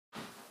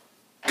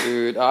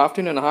Good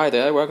afternoon, hi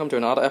there, welcome to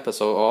another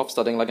episode of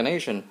Studying Like a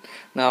Nation.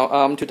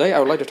 Now, today I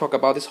would like to talk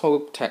about this whole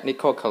technique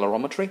called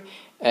colorimetry,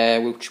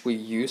 which we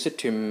use it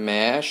to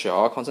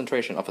measure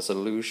concentration of a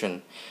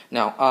solution.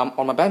 Now,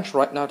 on my bench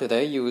right now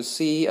today, you will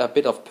see a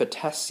bit of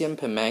potassium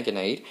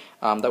permanganate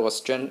that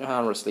was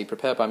generously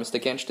prepared by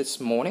Mr. Gensch this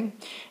morning.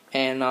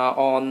 And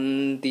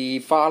on the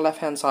far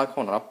left-hand side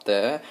corner up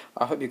there,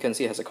 I hope you can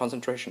see it has a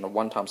concentration of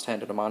 1 ×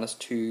 10 to the minus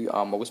 2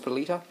 moles per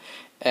liter.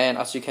 And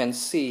as you can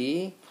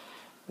see,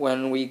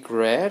 when we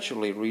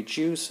gradually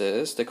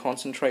reduces the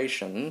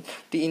concentration,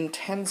 the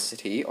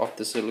intensity of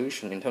the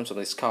solution in terms of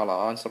this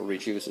color sort of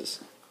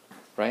reduces,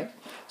 right?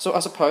 So I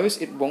suppose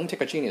it won't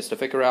take a genius to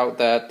figure out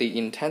that the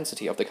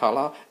intensity of the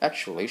color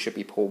actually should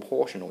be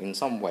proportional in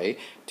some way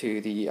to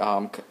the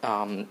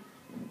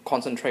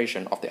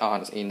concentration of the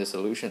ions in the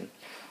solution.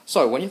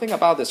 So when you think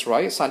about this,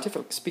 right,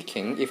 scientifically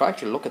speaking, if I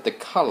actually look at the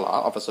color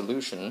of a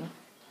solution,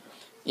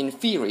 in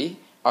theory,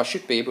 I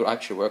should be able to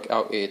actually work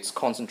out its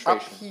concentration.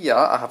 Up here,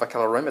 I have a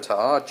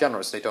colorimeter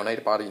generously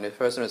donated by the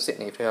University of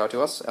Sydney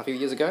to us a few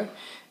years ago.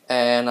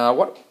 And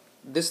what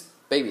this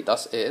baby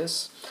does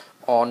is,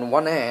 on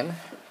one end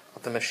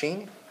of the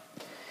machine,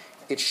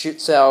 it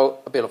shoots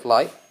out a bit of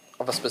light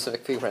of a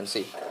specific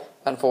frequency.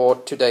 And for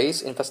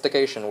today's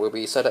investigation, we'll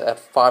be set at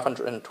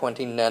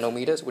 520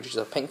 nanometers, which is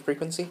a pink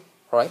frequency,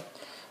 right,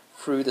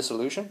 through the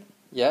solution.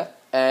 Yeah.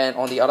 And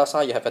on the other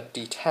side, you have a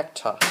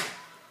detector,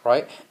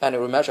 right? And it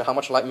will measure how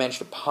much light managed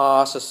to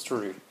passes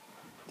through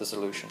the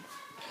solution.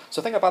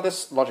 So think about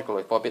this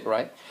logically for a bit,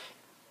 right?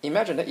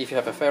 Imagine that if you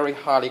have a very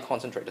highly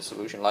concentrated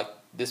solution like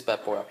this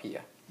bad boy up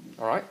here,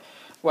 all right?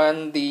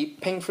 When the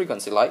pink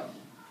frequency light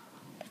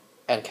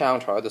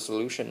encounter the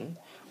solution,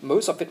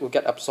 most of it will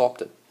get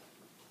absorbed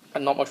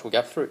and not much will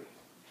get through.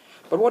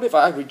 But what if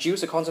I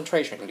reduce the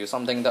concentration into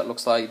something that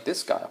looks like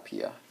this guy up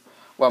here?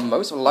 Well,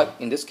 most of the light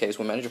in this case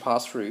will manage to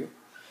pass through,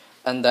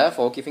 and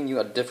therefore giving you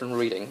a different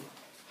reading.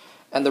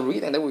 And the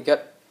reading that we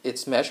get,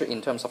 it's measured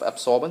in terms of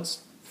absorbance.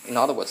 In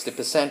other words, the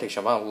percentage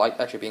amount of light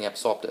actually being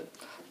absorbed.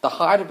 The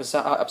higher the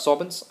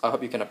absorbance, I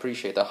hope you can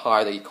appreciate the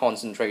higher the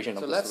concentration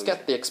of the solution. So let's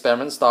get the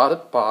experiment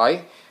started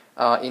by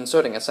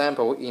inserting a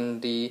sample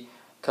in the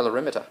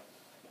colorimeter.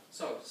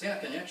 So,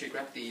 Zeinab, can you actually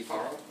grab the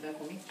vial there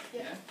for me?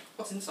 Yeah.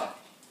 What's inside?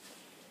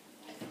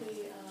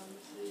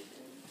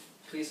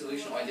 Clear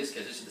solution, or in this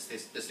case, this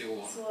is distilled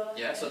water.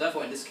 Yeah, so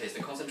therefore in this case,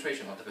 the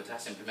concentration of the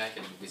potassium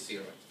permanganate will be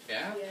 0.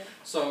 Yeah?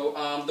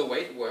 So the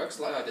way it works,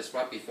 like I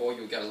described before,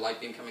 you get a light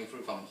beam coming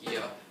through from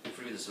here,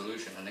 through the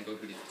solution, and then go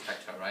to the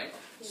detector, right?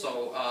 Yeah.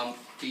 So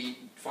the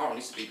vial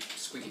needs to be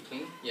squeaky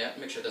clean. Yeah,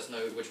 make sure there's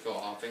no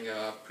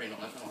fingerprint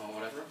on it or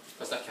whatever,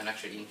 because that can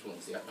actually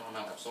influence the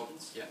amount of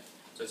absorbance. Yeah.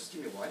 So just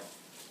give me a wipe.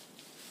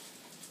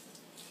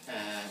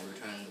 And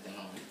return the thing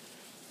on.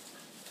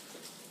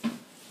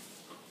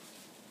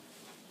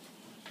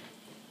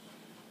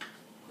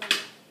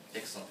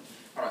 Excellent.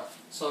 Alright,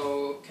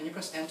 so can you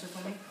press enter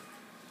for me?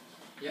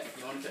 Yeah,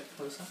 you want to get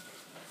closer?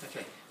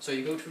 Okay, so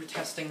you go to the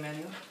testing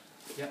menu.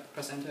 Yeah,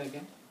 press enter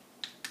again.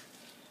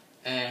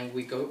 And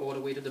we go all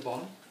the way to the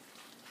bottom.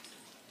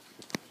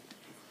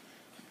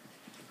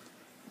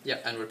 Yeah,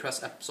 and we press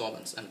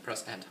absorbance and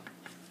press enter.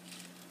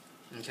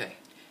 Okay,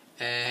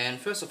 and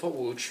first of all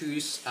we'll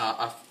choose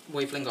a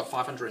wavelength of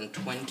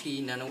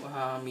 520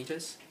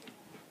 nanometers.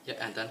 Yeah,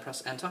 and then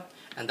press enter.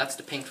 And that's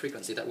the pink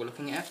frequency that we're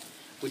looking at.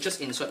 We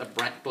just insert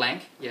a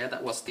blank, yeah,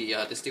 that was the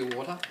distilled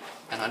water,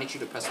 and I need you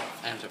to press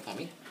enter for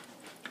me.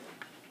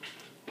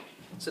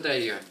 So there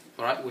you go.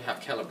 Alright, we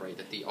have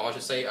calibrated or I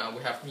should say,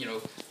 we have,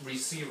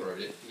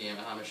 re-zeroed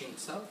the machine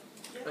itself.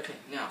 Okay,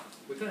 now,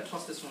 we're going to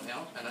toss this one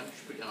out, and then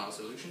put in our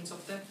solutions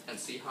up there, and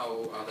see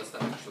how does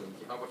that actually,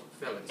 what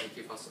valence it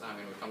give us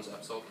when it comes to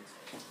absorbance.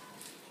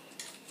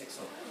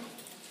 Excellent.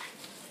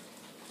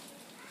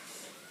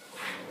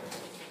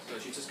 So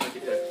she's just going to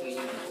give it a clean,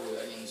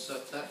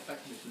 insert that back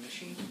into the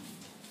machine.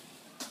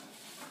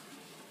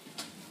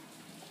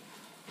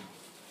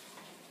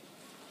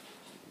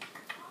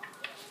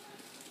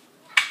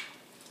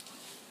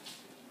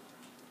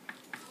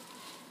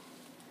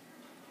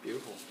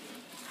 Beautiful.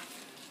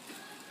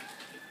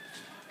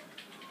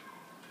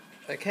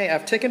 Okay,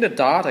 I've taken the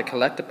data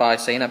collected by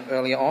Zeinab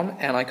earlier on,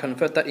 and I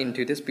convert that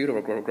into this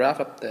beautiful graph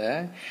up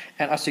there.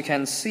 And as you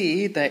can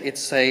see, that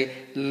it's a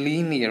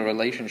linear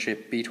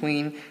relationship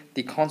between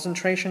the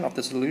concentration of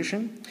the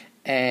solution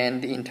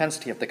and the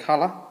intensity of the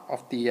color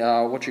of the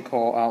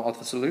of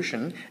the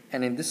solution,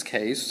 and in this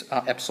case,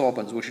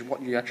 absorbance, which is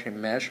what you actually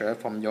measure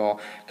from your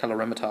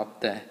colorimeter up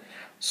there.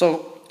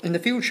 So in the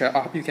future,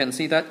 I hope you can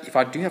see that if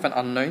I do have an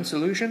unknown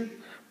solution,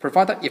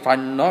 provided if I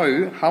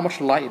know how much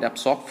light it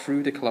absorbs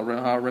through the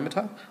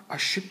colorimeter, I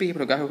should be able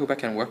to go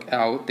back and work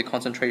out the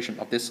concentration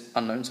of this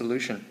unknown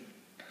solution.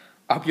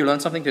 I hope you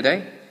learned something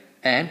today,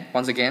 and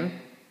once again,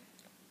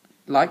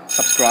 like,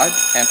 subscribe,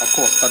 and of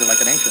course, study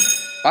like a nation.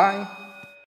 Bye!